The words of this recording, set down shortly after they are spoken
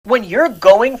when you're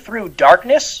going through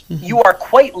darkness, you are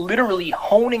quite literally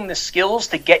honing the skills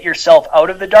to get yourself out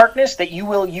of the darkness that you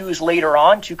will use later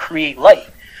on to create light.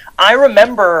 I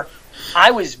remember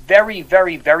I was very,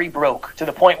 very, very broke to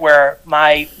the point where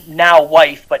my now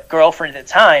wife, but girlfriend at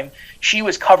the time, she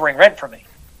was covering rent for me.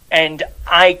 And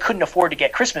I couldn't afford to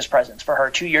get Christmas presents for her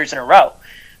 2 years in a row.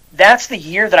 That's the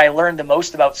year that I learned the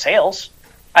most about sales.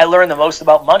 I learned the most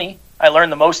about money. I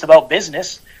learned the most about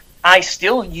business. I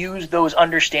still use those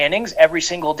understandings every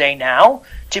single day now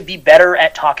to be better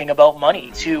at talking about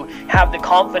money, to have the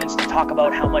confidence to talk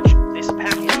about how much this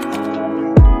package is.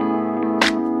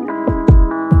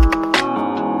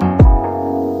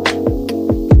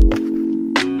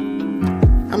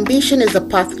 Ambition is the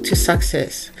path to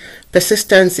success.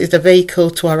 Persistence is the vehicle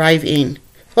to arrive in.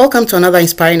 Welcome to another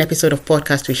inspiring episode of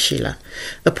Podcast with Sheila,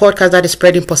 the podcast that is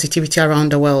spreading positivity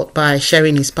around the world by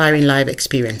sharing inspiring life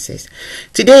experiences.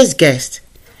 Today's guest,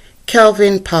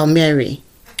 Kelvin Palmieri,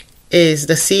 is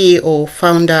the CEO,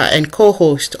 founder, and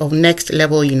co-host of Next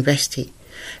Level University,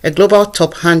 a global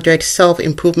top 100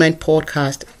 self-improvement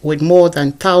podcast with more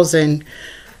than 1,000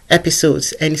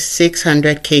 episodes and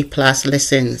 600K plus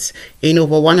listens in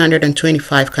over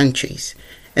 125 countries.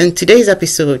 In today's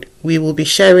episode, we will be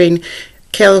sharing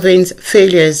Kelvin's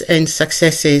failures and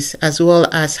successes, as well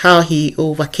as how he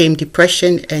overcame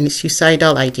depression and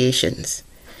suicidal ideations.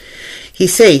 He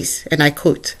says, and I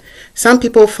quote, "Some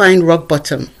people find rock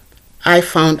bottom. I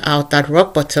found out that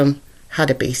rock bottom had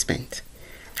a basement."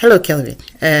 Hello, Kelvin,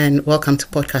 and welcome to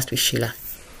Podcast with Sheila.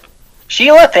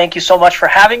 Sheila, thank you so much for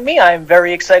having me. I'm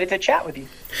very excited to chat with you.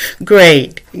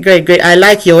 Great. I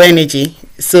like your energy.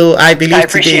 So I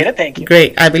appreciate it. Thank you.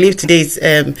 Great. I believe today's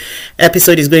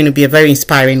episode is going to be a very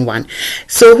inspiring one.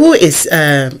 So who is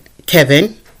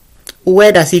Kevin?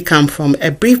 Where does he come from?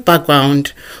 A brief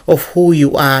background of who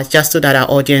you are, just so that our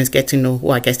audience get to know who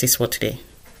our guest is for today.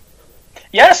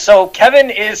 Yes, so Kevin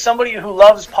is somebody who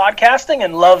loves podcasting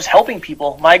and loves helping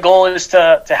people. My goal is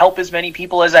to help as many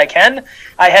people as I can.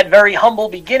 I had very humble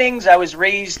beginnings. I was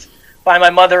raised by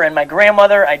my mother and my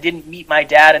grandmother. I didn't meet my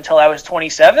dad until I was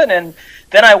 27, and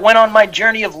then I went on my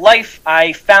journey of life.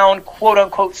 I found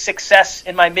quote-unquote success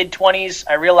in my mid-20s.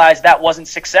 I realized that wasn't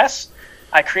success.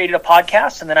 I created a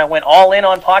podcast, and then I went all in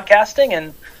on podcasting,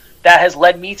 and that has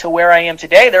led me to where I am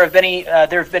today. There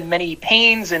have been many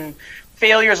pains and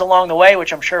failures along the way,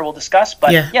 which I'm sure we'll discuss,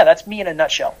 but yeah, that's me in a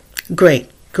nutshell. Great,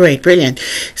 brilliant.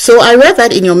 So I read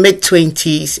that in your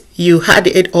mid-20s, you had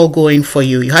it all going for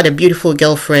you. You had a beautiful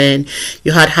girlfriend,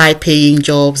 you had high-paying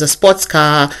jobs, a sports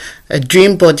car, a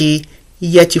dream body,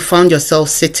 yet you found yourself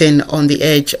sitting on the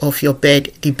edge of your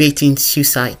bed debating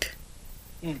suicide.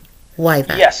 Why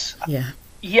that? Yes.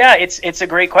 Yeah, it's a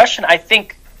great question. I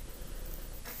think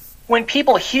when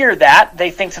people hear that,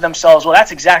 they think to themselves, well,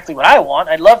 that's exactly what I want.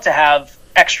 I'd love to have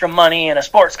extra money and a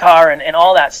sports car and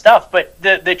all that stuff. But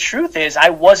the truth is I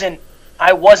wasn't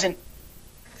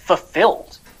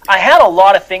fulfilled. I had a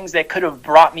lot of things that could have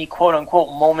brought me quote unquote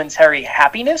momentary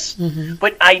happiness,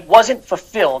 but I wasn't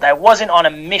fulfilled. I wasn't on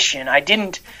a mission. I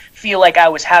didn't feel like I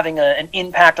was having an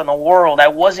impact on the world. I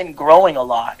wasn't growing a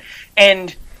lot.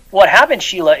 And what happened,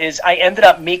 Sheila, is I ended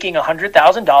up making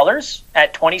 $100,000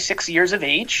 at 26 years of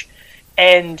age.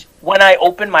 And when I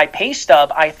opened my pay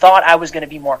stub, I thought I was going to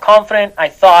be more confident. I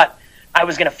thought I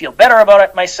was going to feel better about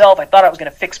it myself. I thought I was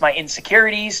going to fix my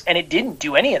insecurities, and it didn't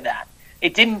do any of that.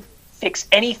 It didn't fix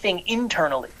anything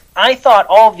internally. I thought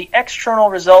all of the external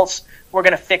results were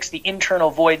going to fix the internal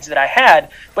voids that I had,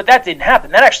 but that didn't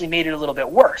happen. That actually made it a little bit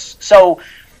worse. So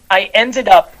I ended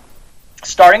up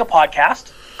starting a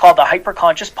podcast called the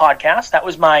Hyperconscious Podcast. That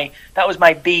was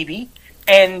my baby.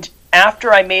 And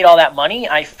after I made all that money,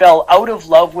 I fell out of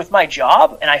love with my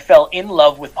job and I fell in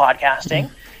love with podcasting.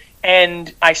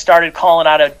 And I started calling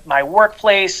out of my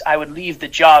workplace. I would leave the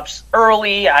jobs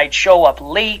early. I'd show up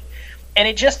late. And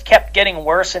it just kept getting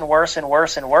worse and worse and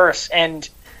worse and worse. And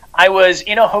I was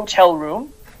in a hotel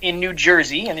room in New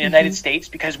Jersey in the United States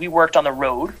because we worked on the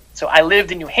road. So I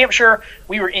lived in New Hampshire.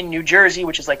 We were in New Jersey,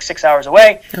 which is like 6 hours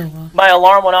away. My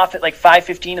alarm went off at like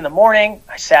 5:15 in the morning.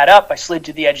 I sat up, I slid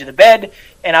to the edge of the bed,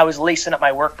 and I was lacing up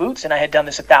my work boots, and I had done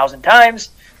this 1,000 times.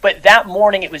 But that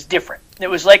morning it was different. It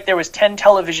was like there was 10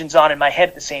 televisions on in my head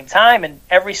at the same time, and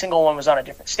every single one was on a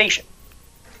different station.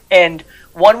 And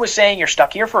one was saying, "You're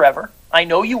stuck here forever. I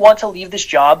know you want to leave this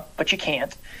job, but you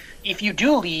can't. If you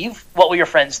do leave, what will your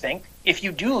friends think? If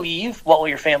you do leave, what will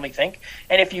your family think?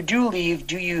 And if you do leave,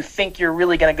 do you think you're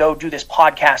really going to go do this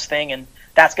podcast thing and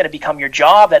that's going to become your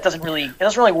job?" It doesn't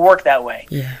really work that way.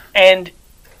 Yeah. And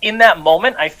in that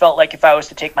moment, I felt like if I was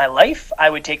to take my life, I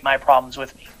would take my problems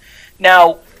with me.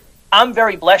 Now, I'm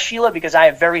very blessed, Sheila, because I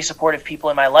have very supportive people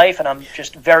in my life, and I'm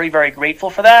just very, very grateful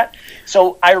for that.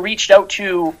 So I reached out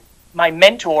to my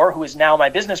mentor, who is now my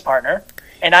business partner,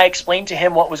 and I explained to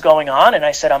him what was going on, and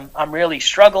I said, I'm really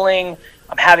struggling.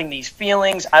 I'm having these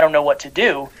feelings. I don't know what to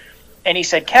do. And he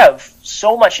said, Kev,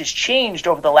 so much has changed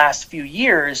over the last few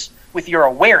years with your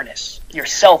awareness, your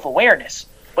self-awareness,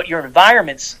 but your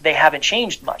environments, they haven't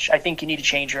changed much. I think you need to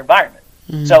change your environment.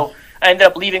 So I ended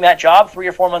up leaving that job 3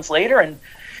 or 4 months later and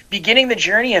beginning the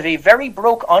journey of a very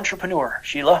broke entrepreneur,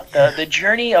 Sheila, the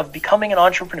journey of becoming an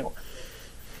entrepreneur.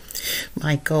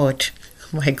 My God.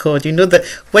 You know that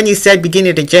when you said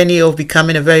beginning the journey of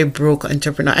becoming a very broke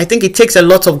entrepreneur, I think it takes a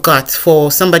lot of guts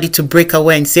for somebody to break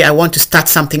away and say, I want to start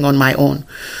something on my own.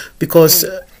 Because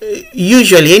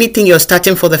usually anything you're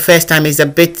starting for the first time is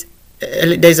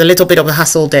there's a little bit of a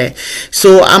hassle there.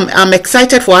 So I'm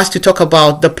excited for us to talk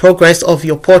about the progress of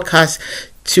your podcast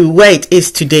to where it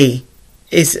is today.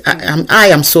 I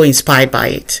am so inspired by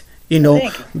it.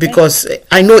 Because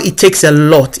I know it takes a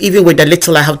lot. Even with the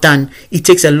little I have done, it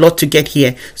takes a lot to get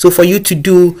here. So for you to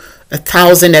do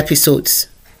 1,000 episodes,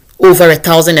 over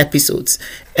 1,000 episodes,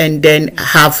 and then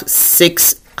have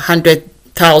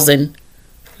 600,000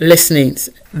 listenings,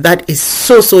 that is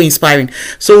so inspiring.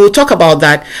 So we'll talk about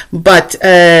that. But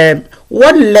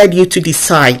what led you to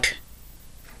decide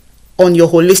on your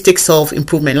holistic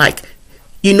self-improvement?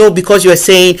 Because you were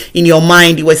saying in your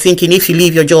mind, you were thinking, if you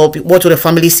leave your job, what will the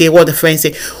family say? What will the friends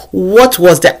say? What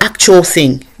was the actual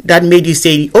thing that made you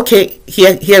say, okay,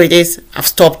 here it is. I've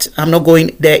stopped. I'm not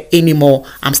going there anymore.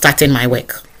 I'm starting my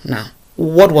work now.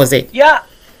 What was it? Yeah,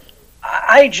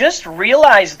 I just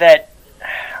realized that,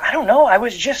 I don't know, I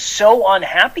was just so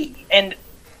unhappy. And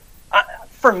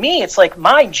for me, it's like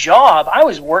my job, I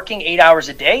was working 8 hours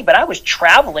a day, but I was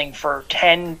traveling for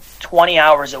 10, 20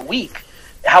 hours a week,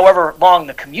 however long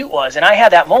the commute was. And I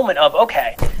had that moment of,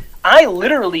 okay, I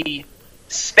literally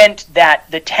spent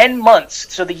the 10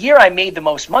 months. So the year I made the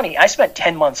most money, I spent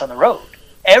 10 months on the road.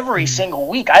 Every single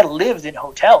week I lived in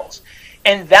hotels.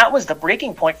 And that was the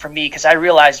breaking point for me, because I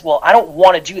realized, well, I don't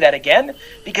want to do that again,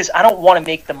 because I don't want to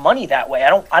make the money that way.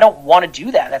 I don't want to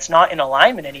do that. That's not in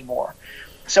alignment anymore.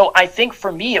 So I think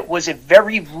for me, it was a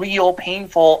very real,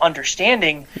 painful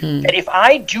understanding that if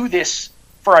I do this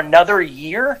for another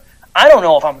year, I don't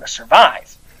know if I'm going to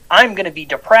survive. I'm going to be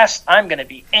depressed. I'm going to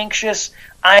be anxious.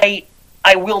 I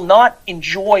will not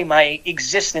enjoy my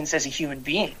existence as a human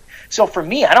being. So for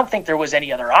me, I don't think there was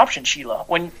any other option, Sheila.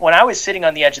 When I was sitting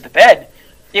on the edge of the bed,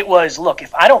 it was, look,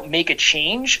 if I don't make a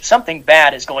change, something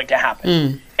bad is going to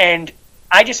happen. And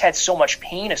I just had so much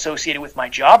pain associated with my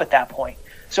job at that point.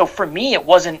 So for me, it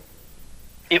wasn't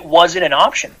an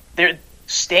option.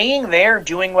 Staying there,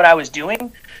 doing what I was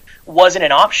doing, wasn't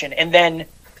an option. And then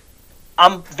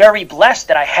I'm very blessed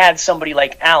that I had somebody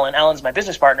like Alan. Alan's my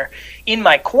business partner in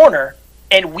my corner,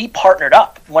 and we partnered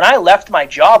up. When I left my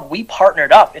job, we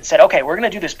partnered up and said, okay, we're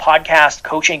going to do this podcast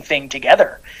coaching thing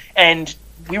together. And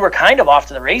we were kind of off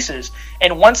to the races.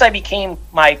 And once I became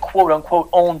my quote unquote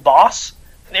own boss,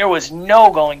 there was no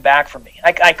going back for me.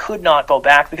 I could not go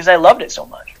back because I loved it so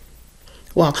much.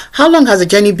 Wow. How long has the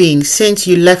journey been since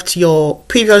you left your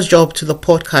previous job to the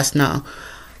podcast now?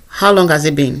 How long has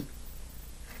it been?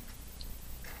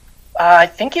 I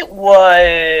think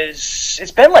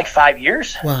it's been like 5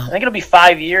 years. Wow. I think it'll be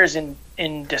 5 years in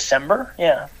December.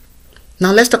 Yeah.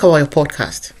 Now let's talk about your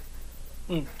podcast.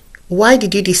 Why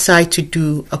did you decide to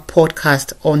do a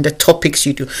podcast on the topics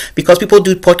you do? Because people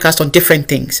do podcasts on different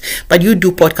things, but you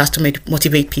do podcasts to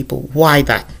motivate people. Why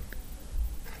that?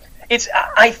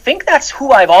 I think that's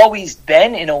who I've always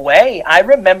been in a way. I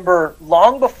remember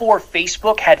long before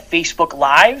Facebook had Facebook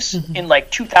Lives in like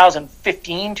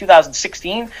 2015,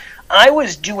 2016, I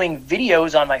was doing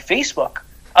videos on my Facebook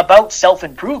about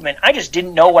self-improvement. I just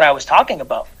didn't know what I was talking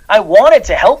about. I wanted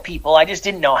to help people. I just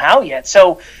didn't know how yet.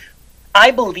 So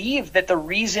I believe that the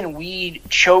reason we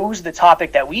chose the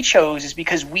topic that we chose is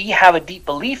because we have a deep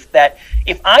belief that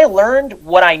if I learned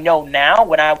what I know now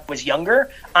when I was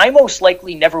younger, I most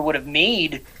likely never would have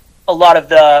made a lot of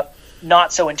the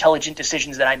not so intelligent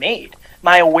decisions that I made.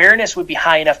 My awareness would be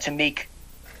high enough to make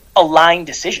aligned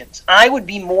decisions. I would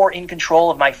be more in control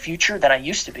of my future than I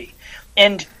used to be.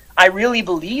 And I really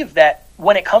believe that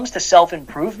when it comes to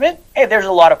self-improvement, hey, there's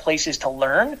a lot of places to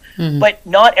learn, but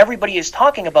not everybody is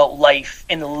talking about life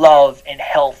and love and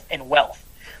health and wealth.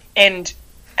 And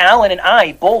Alan and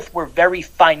I both were very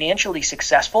financially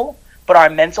successful, but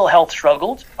our mental health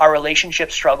struggled, our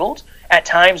relationships struggled, at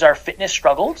times our fitness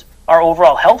struggled, our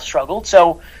overall health struggled.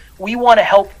 So we want to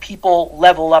help people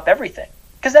level up everything.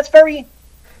 Because that's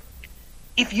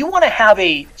if you want to have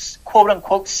a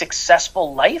quote-unquote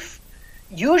successful life,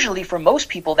 usually for most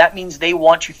people, that means they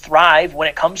want to thrive when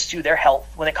it comes to their health,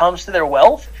 when it comes to their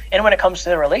wealth, and when it comes to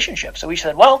their relationship. So we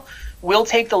said, well, we'll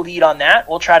take the lead on that.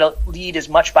 We'll try to lead as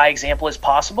much by example as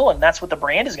possible, and that's what the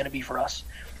brand is going to be for us.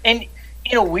 And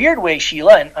in a weird way,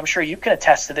 Sheila, and I'm sure you can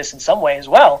attest to this in some way as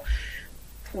well,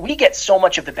 we get so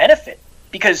much of the benefit.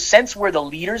 Because since we're the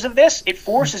leaders of this, it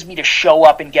forces me to show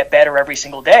up and get better every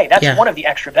single day. That's one of the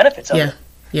extra benefits of it.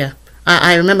 Yeah.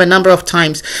 I remember a number of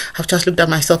times I've just looked at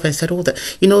myself and said,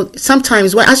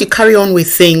 sometimes as you carry on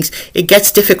with things, it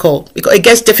gets difficult. It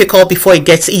gets difficult before it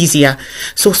gets easier.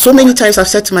 So many times I've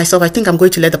said to myself, I think I'm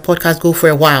going to let the podcast go for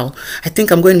a while.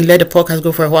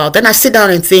 Then I sit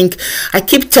down and think, I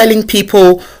keep telling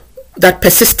people that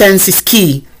persistence is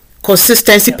key.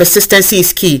 Persistency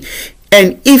is key.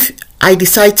 And if I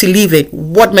decide to leave it,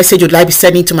 what message would I be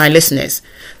sending to my listeners?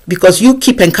 Because you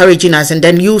keep encouraging us and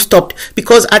then you stopped.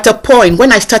 Because at a point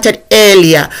when I started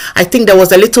earlier, I think there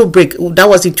was a little break. That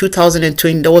was in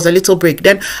 2020. There was a little break.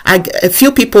 Then a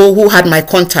few people who had my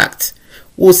contact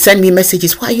would send me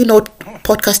messages. Why are you not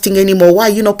podcasting anymore?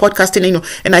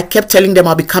 And I kept telling them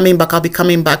I'll be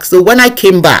coming back. So when I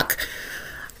came back,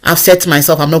 I've said to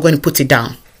myself, I'm not going to put it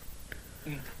down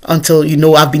until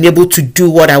I've been able to do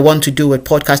what I want to do with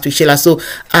Podcast with Sheila. So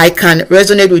I can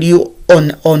resonate with you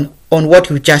on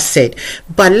what you just said.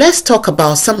 But let's talk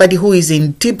about somebody who is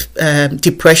in deep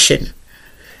depression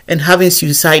and having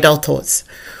suicidal thoughts.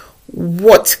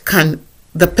 What can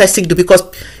the person do? Because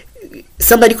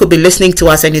somebody could be listening to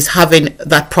us and is having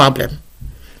that problem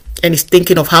and is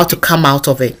thinking of how to come out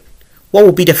of it. What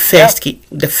would be the first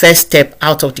step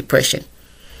out of depression?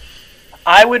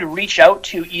 I would reach out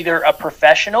to either a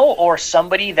professional or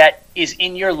somebody that is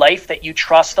in your life that you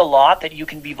trust a lot, that you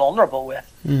can be vulnerable with.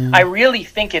 I really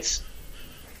think it's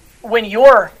when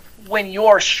you're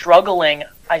struggling,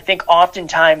 I think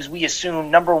oftentimes we assume,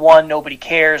 number one, nobody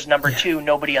cares, number two,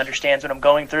 nobody understands what I'm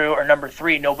going through, or number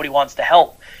three, nobody wants to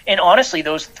help. And honestly,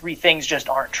 those three things just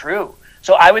aren't true.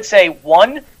 So I would say,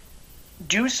 one,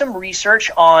 do some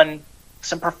research on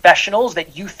some professionals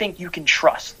that you think you can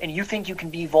trust and you think you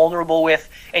can be vulnerable with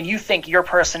and you think your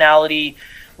personality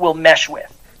will mesh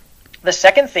with. The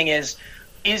second thing is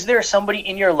there somebody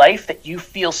in your life that you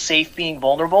feel safe being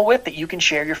vulnerable with, that you can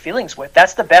share your feelings with?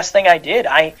 That's the best thing I did.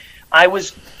 I was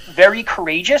very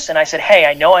courageous and I said, hey,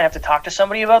 I know I have to talk to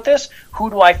somebody about this. Who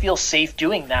do I feel safe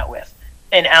doing that with?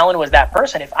 And Alan was that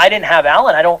person. If I didn't have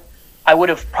Alan, I would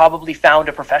have probably found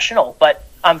a professional, but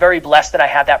I'm very blessed that I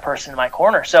had that person in my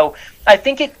corner. So I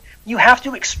think you have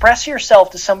to express yourself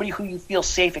to somebody who you feel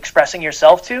safe expressing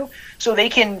yourself to, so they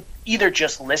can either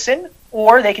just listen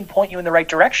or they can point you in the right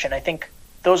direction. I think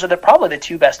those are probably the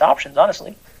two best options,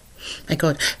 honestly. My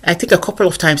God, I think a couple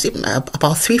of times,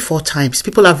 about 3-4 times,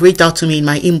 people have reached out to me in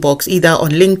my inbox, either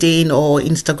on LinkedIn or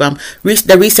Instagram.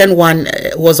 The recent one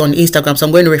was on Instagram, so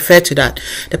I'm going to refer to that.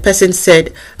 The person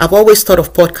said, I've always thought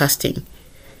of podcasting.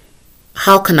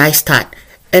 How can I start?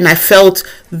 And I felt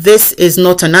this is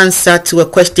not an answer to a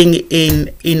question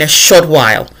in a short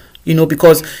while,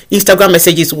 because Instagram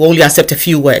messages will only accept a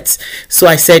few words. So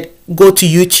I said, go to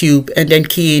YouTube and then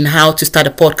key in how to start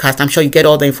a podcast. I'm sure you get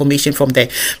all the information from there.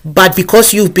 But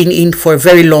because you've been in for a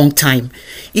very long time,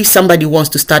 if somebody wants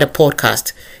to start a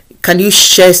podcast, can you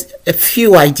share a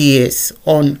few ideas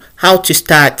on how to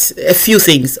start, a few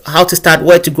things, how to start,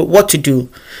 where to go, what to do,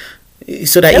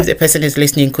 so that if the person is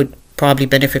listening could probably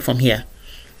benefit from here?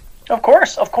 Of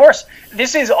course.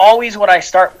 This is always what I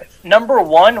start with. Number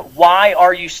one, why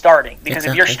are you starting? Because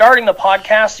if you're starting the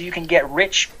podcast so you can get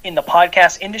rich in the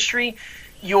podcast industry,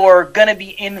 you're going to be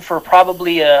in for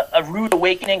probably a rude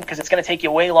awakening, because it's going to take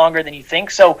you way longer than you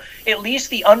think. So at least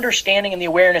the understanding and the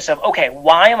awareness of, okay,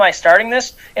 why am I starting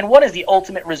this? And what is the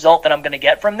ultimate result that I'm going to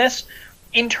get from this?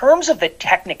 In terms of the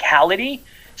technicality,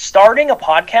 starting a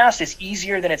podcast is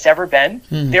easier than it's ever been.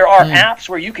 There are apps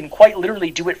where you can quite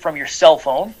literally do it from your cell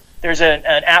phone. There's an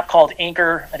app called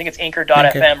Anchor. I think it's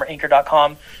Anchor.fm or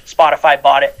Anchor.com. Spotify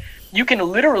bought it. You can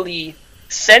literally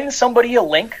send somebody a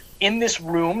link in this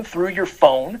room through your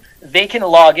phone. They can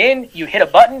log in, you hit a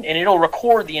button, and it'll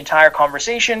record the entire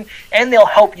conversation, and they'll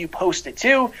help you post it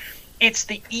too. It's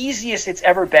the easiest it's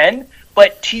ever been.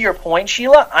 But to your point,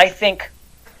 Sheila, I think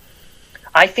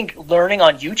learning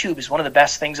on YouTube is one of the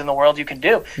best things in the world you can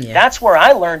do. Yeah. That's where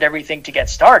I learned everything to get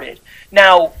started.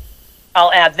 Now,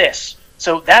 I'll add this.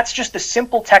 So that's just the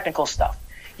simple technical stuff.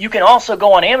 You can also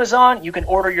go on Amazon. You can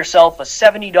order yourself a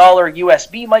 $70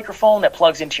 USB microphone that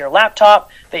plugs into your laptop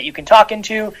that you can talk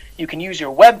into. You can use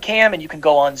your webcam and you can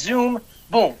go on Zoom.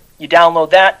 Boom. You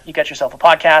download that. You get yourself a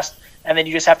podcast. And then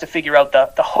you just have to figure out the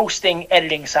hosting,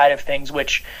 editing side of things,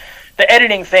 which the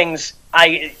editing things,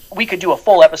 we could do a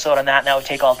full episode on that and that would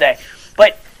take all day. But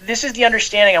this is the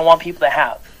understanding I want people to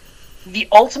have. The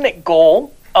ultimate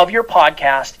goal of your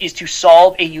podcast is to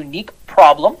solve a unique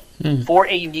problem for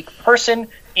a unique person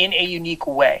in a unique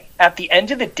way. At the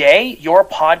end of the day, your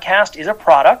podcast is a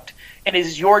product, and it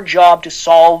is your job to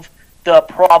solve the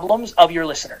problems of your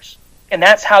listeners. And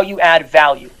that's how you add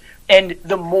value. And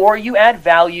the more you add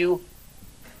value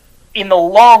in the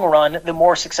long run, the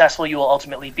more successful you will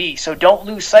ultimately be. So don't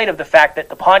lose sight of the fact that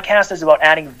the podcast is about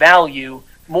adding value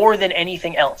more than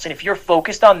anything else. And if you're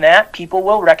focused on that, people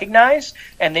will recognize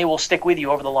and they will stick with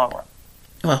you over the long run.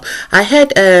 Well, I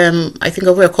heard, I think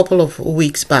over a couple of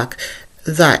weeks back,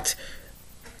 that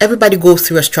everybody goes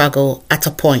through a struggle at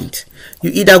a point.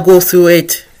 You either go through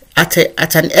it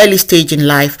at an early stage in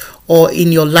life or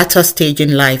in your latter stage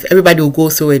in life. Everybody will go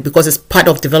through it because it's part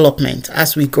of development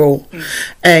as we grow.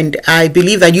 And I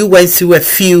believe that you went through a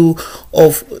few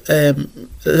of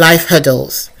life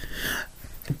hurdles.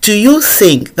 Do you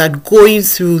think that going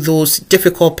through those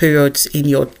difficult periods in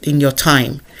your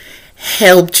time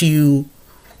helped you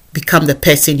become the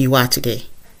person you are today?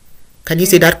 Can you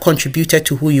say that contributed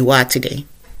to who you are today?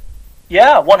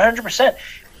 Yeah, 100%.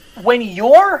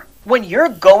 When you're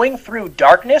going through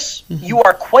darkness, you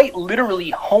are quite literally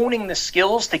honing the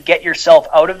skills to get yourself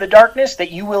out of the darkness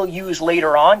that you will use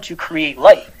later on to create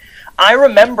light. I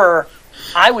remember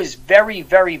I was very,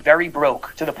 very, very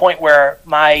broke, to the point where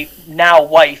my now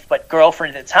wife, but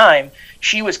girlfriend at the time,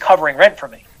 she was covering rent for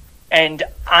me. And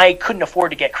I couldn't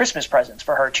afford to get Christmas presents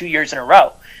for her 2 years in a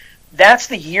row. That's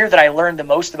the year that I learned the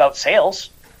most about sales.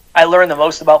 I learned the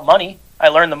most about money. I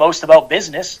learned the most about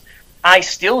business. I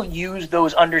still use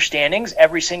those understandings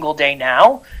every single day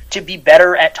now to be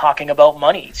better at talking about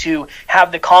money, to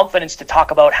have the confidence to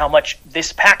talk about how much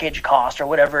this package costs or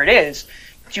whatever it is,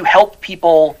 to help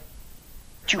people,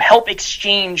 to help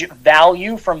exchange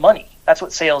value for money. That's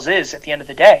what sales is at the end of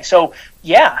the day. So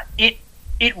yeah, it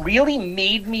really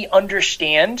made me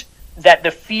understand that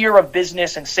the fear of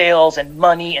business and sales and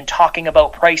money and talking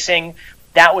about pricing,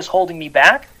 that was holding me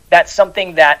back. That's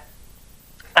something that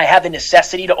I had the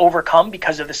necessity to overcome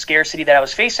because of the scarcity that I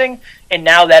was facing. And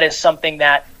now that is something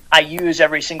that I use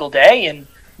every single day. And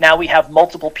now we have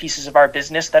multiple pieces of our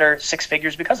business that are six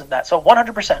figures because of that. So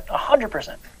 100%,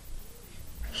 100%.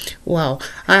 Wow.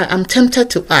 I'm tempted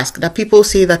to ask that people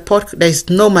say that there's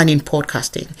no money in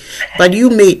podcasting, but you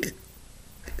made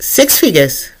six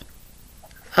figures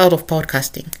out of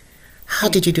podcasting. How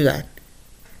did you do that?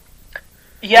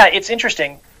 Yeah, it's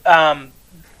interesting.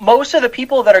 Most of the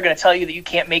people that are going to tell you that you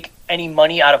can't make any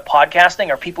money out of podcasting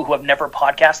are people who have never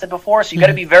podcasted before. So you got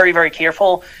to be very, very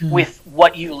careful with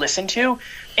what you listen to.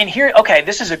 And here, okay,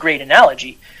 this is a great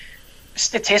analogy.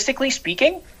 Statistically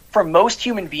speaking, for most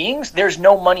human beings, there's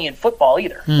no money in football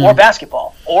either, or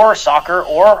basketball, or soccer,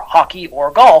 or hockey,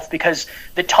 or golf, because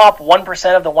the top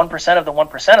 1% of the 1% of the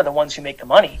 1% are the ones who make the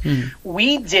money.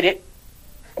 We did it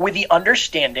with the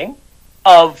understanding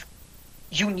of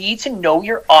you need to know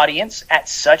your audience at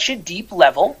such a deep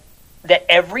level that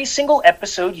every single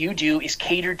episode you do is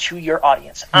catered to your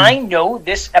audience. I know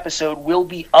this episode will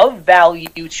be of value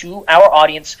to our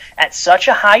audience at such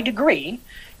a high degree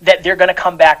that they're going to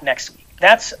come back next week.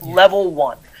 That's level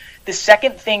one. The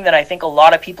second thing that I think a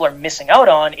lot of people are missing out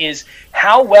on is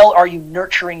how well are you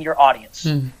nurturing your audience?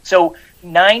 So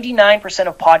 99%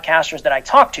 of podcasters that I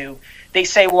talk to, they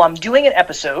say, well, I'm doing an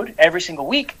episode every single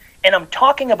week and I'm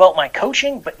talking about my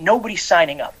coaching, but nobody's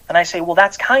signing up. And I say, well,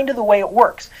 that's kind of the way it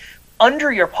works.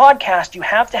 Under your podcast, you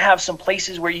have to have some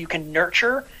places where you can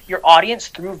nurture your audience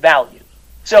through value.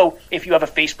 So if you have a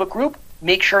Facebook group,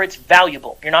 make sure it's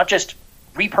valuable. You're not just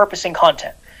repurposing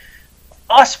content.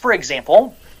 Us, for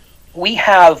example, we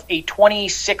have a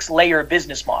 26-layer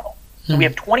business model. So we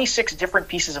have 26 different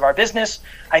pieces of our business.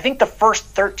 I think the first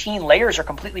 13 layers are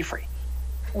completely free.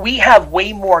 We have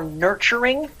way more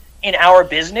nurturing in our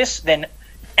business than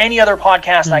any other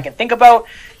podcast I can think about.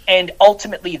 And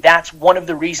ultimately, that's one of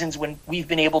the reasons when we've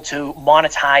been able to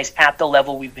monetize at the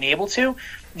level we've been able to.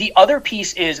 The other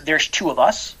piece is there's two of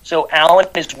us. So Alan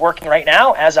is working right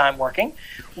now as I'm working.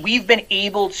 We've been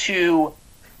able to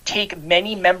take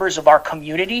many members of our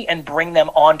community and bring them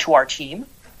onto our team.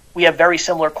 We have very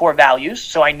similar core values,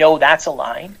 so I know that's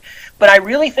aligned. But I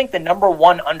really think the number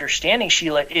one understanding,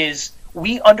 Sheila, is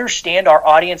we understand our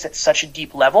audience at such a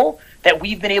deep level that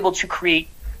we've been able to create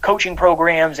coaching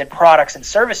programs and products and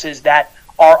services that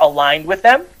are aligned with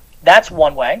them. That's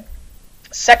one way.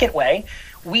 Second way,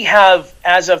 we have,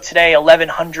 as of today,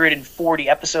 1,140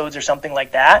 episodes or something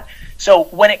like that. So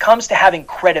when it comes to having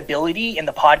credibility in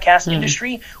the podcast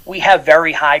industry, we have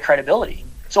very high credibility.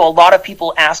 So a lot of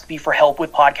people ask me for help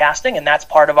with podcasting, and that's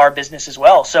part of our business as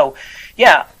well. So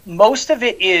yeah, most of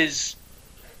it is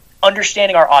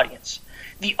understanding our audience.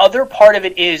 The other part of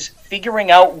it is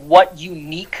figuring out what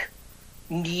unique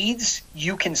needs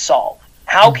you can solve.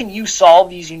 How can you solve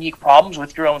these unique problems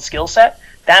with your own skill set?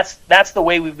 That's the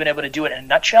way we've been able to do it in a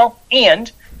nutshell.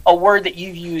 And a word that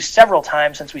you've used several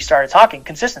times since we started talking,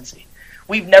 consistency.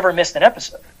 We've never missed an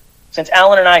episode. Since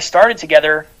Alan and I started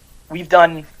together, we've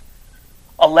done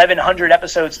 1,100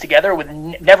 episodes together with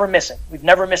never missing. We've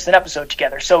never missed an episode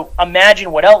together. So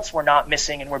imagine what else we're not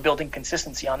missing and we're building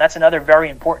consistency on. That's another very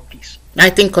important piece. I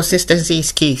think consistency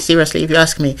is key, seriously, if you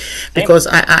ask me, because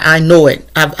I know it.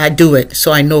 I do it,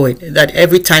 so I know it, that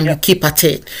every time you keep at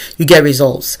it, you get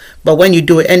results. But when you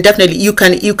do it, and definitely you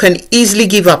can easily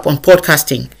give up on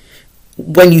podcasting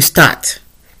when you start,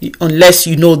 unless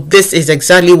you know this is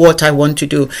exactly what I want to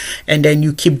do, and then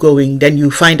you keep going, then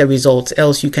you find the results.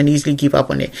 Else you can easily give up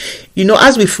on it. You know,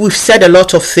 as we've said a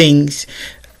lot of things,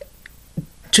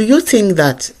 do you think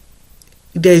that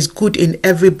there is good in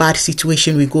every bad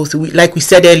situation we go through? Like we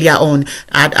said earlier on,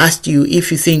 I'd asked you if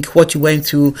you think what you went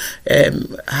through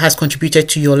has contributed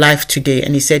to your life today,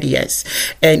 and you said yes.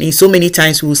 And in so many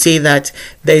times we'll say that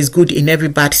there is good in every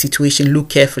bad situation. Look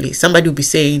carefully. Somebody will be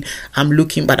saying, I'm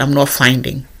looking but I'm not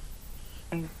finding.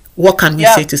 What can we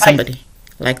say to somebody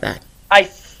like that? I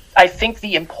think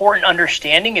the important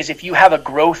understanding is if you have a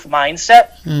growth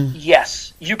mindset,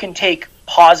 yes, you can take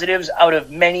positives out of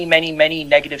many, many, many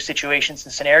negative situations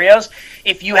and scenarios.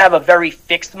 If you have a very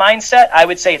fixed mindset, I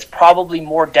would say it's probably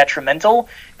more detrimental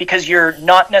because you're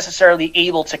not necessarily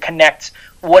able to connect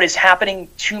what is happening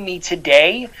to me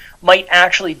today might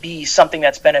actually be something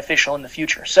that's beneficial in the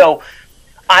future. So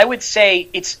I would say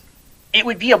it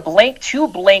would be too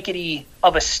blankety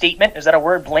of a statement. Is that a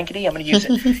word, blankety? I'm going to use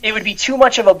it. It would be too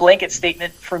much of a blanket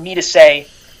statement for me to say,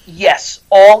 yes,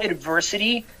 all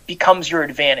adversity becomes your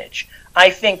advantage. I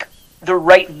think the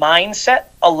right mindset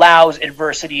allows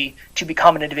adversity to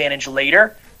become an advantage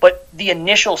later. But the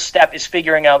initial step is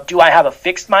figuring out, do I have a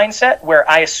fixed mindset where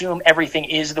I assume everything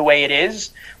is the way it is,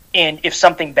 and if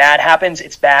something bad happens,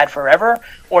 it's bad forever?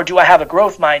 Or do I have a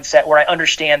growth mindset where I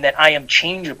understand that I am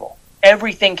changeable?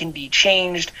 Everything can be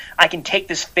changed. I can take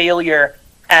this failure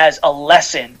as a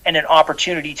lesson and an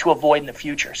opportunity to avoid in the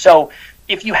future. So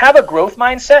if you have a growth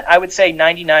mindset, I would say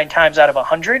 99 times out of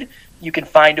 100, you can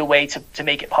find a way to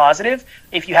make it positive.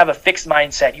 If you have a fixed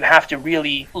mindset, you have to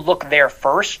really look there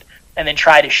first and then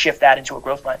try to shift that into a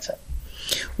growth mindset.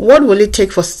 What will it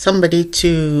take for somebody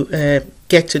to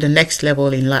get to the next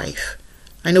level in life?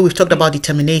 I know we've talked about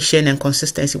determination and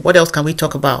consistency. What else can we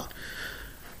talk about?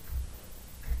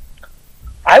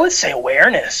 I would say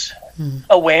awareness.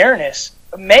 Awareness.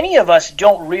 Many of us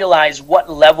don't realize what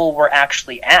level we're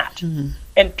actually at.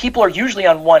 And people are usually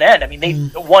on one end. I mean,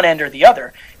 one end or the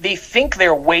other. They think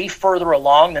they're way further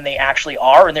along than they actually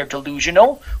are, and they're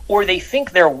delusional, or they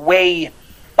think they're way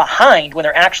behind when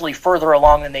they're actually further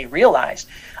along than they realize.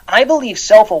 I believe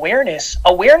awareness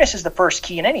is the first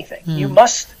key in anything. You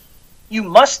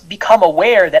must become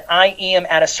aware that I am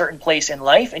at a certain place in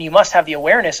life, and you must have the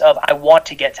awareness of, I want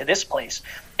to get to this place.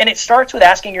 And it starts with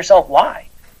asking yourself, why?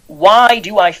 Why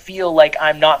do I feel like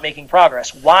I'm not making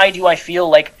progress? Why do I feel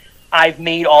like I've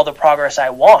made all the progress I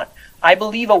want? I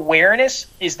believe awareness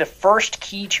is the first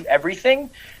key to everything,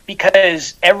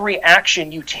 because every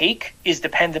action you take is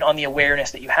dependent on the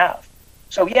awareness that you have.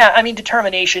 So yeah, I mean,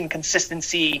 determination,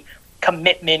 consistency,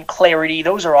 commitment, clarity,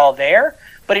 those are all there,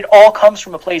 but it all comes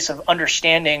from a place of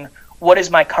understanding what is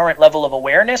my current level of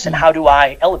awareness and how do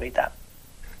I elevate that.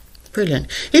 Brilliant.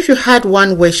 If you had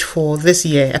one wish for this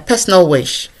year, a personal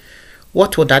wish,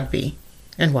 what would that be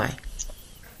and why?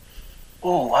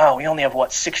 Oh, wow. We only have,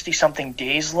 60-something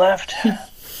days left?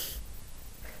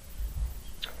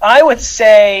 I would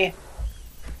say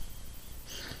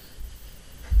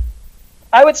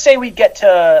we'd get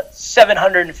to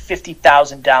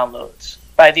 750,000 downloads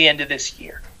by the end of this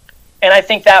year. And I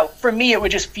think that, for me, it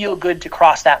would just feel good to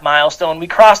cross that milestone. We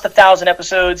crossed 1,000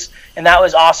 episodes, and that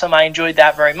was awesome. I enjoyed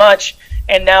that very much.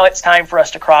 And now it's time for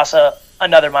us to cross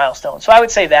another milestone. So I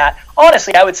would say that.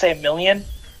 Honestly, I would say 1 million.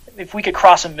 If we could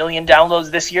cross 1 million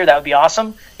downloads this year, that would be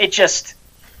awesome. It just,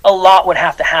 a lot would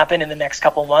have to happen in the next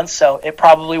couple months, so it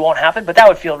probably won't happen, but that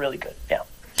would feel really good. Yeah.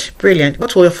 Brilliant.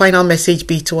 What will your final message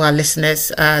be to our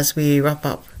listeners as we wrap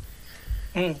up?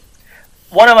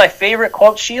 One of my favorite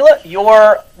quotes, Sheila,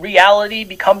 your reality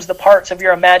becomes the parts of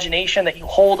your imagination that you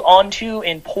hold onto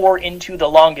and pour into the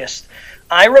longest.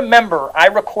 I remember I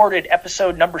recorded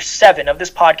episode number 7 of this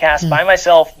podcast by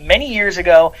myself many years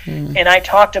ago, and I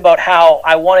talked about how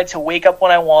I wanted to wake up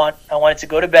when I wanted to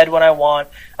go to bed when I wanted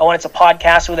to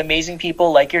podcast with amazing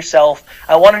people like yourself.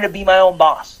 I wanted to be my own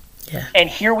boss. Yeah. And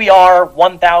here we are,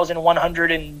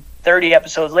 1,100 and 30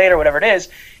 episodes later, whatever it is,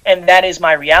 and that is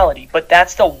my reality. But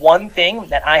that's the one thing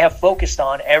that I have focused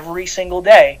on every single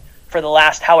day for the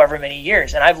last however many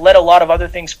years. And I've let a lot of other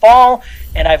things fall,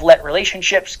 and I've let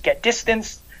relationships get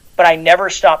distanced, but I never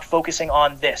stopped focusing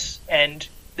on this. And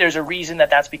there's a reason that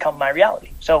that's become my reality.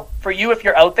 So for you, if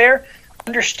you're out there,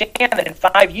 understand that in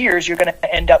 5 years, you're going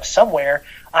to end up somewhere.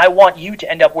 I want you to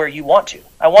end up where you want to.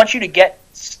 I want you to get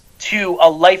to a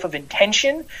life of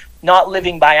intention, not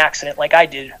living by accident like I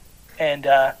did. And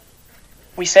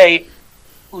we say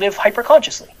live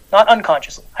hyperconsciously, not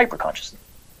unconsciously, hyperconsciously.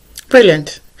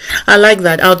 Brilliant. I like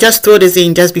that. I'll just throw this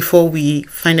in just before we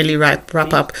finally wrap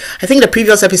up. I think the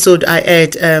previous episode I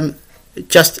aired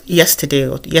just yesterday,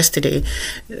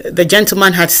 the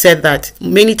gentleman had said that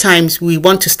many times we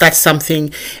want to start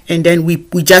something and then we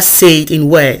just say it in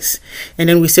words, and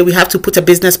then we say we have to put a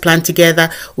business plan together,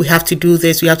 we have to do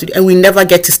this, we have to, and we never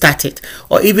get to start it.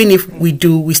 Or even if we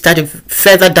do, we start it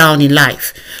further down in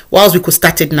life, whilst we could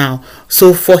start it now.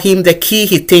 So for him, the key,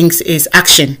 he thinks, is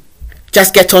action.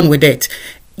 Just get on with it.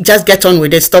 Just get on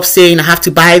with it. Stop saying I have to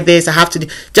buy this, I have to.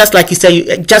 Just like you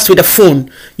say, just with a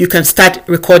phone, you can start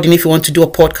recording if you want to do a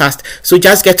podcast. So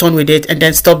just get on with it, and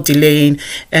then stop delaying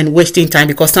and wasting time,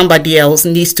 because somebody else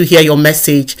needs to hear your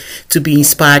message to be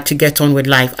inspired to get on with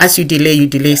life. As you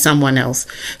delay someone else.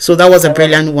 So that was a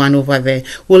brilliant one over there.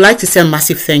 We'd like to say a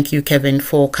massive thank you, Kevin,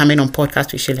 for coming on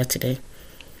Podcast with Sheila today.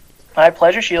 My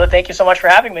pleasure, Sheila. Thank you so much for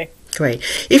having me. Great.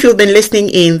 If you've been listening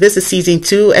in, this is season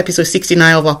 2, episode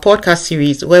 69 of our podcast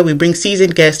series, where we bring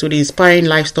seasoned guests with inspiring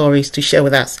life stories to share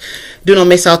with us. Do not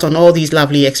miss out on all these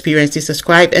lovely experiences.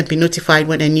 Subscribe and be notified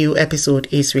when a new episode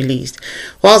is released.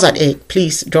 Whilst at it,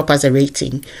 please drop us a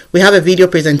rating. We have a video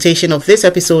presentation of this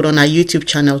episode on our YouTube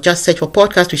channel. Just search for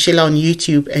Podcast with Sheila on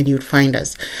YouTube and you'll find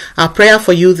us. Our prayer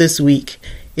for you this week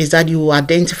is that you will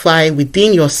identify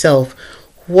within yourself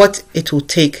what it will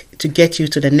take to get you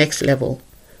to the next level.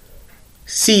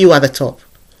 See you at the top.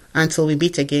 Until we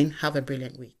meet again, have a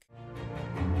brilliant week.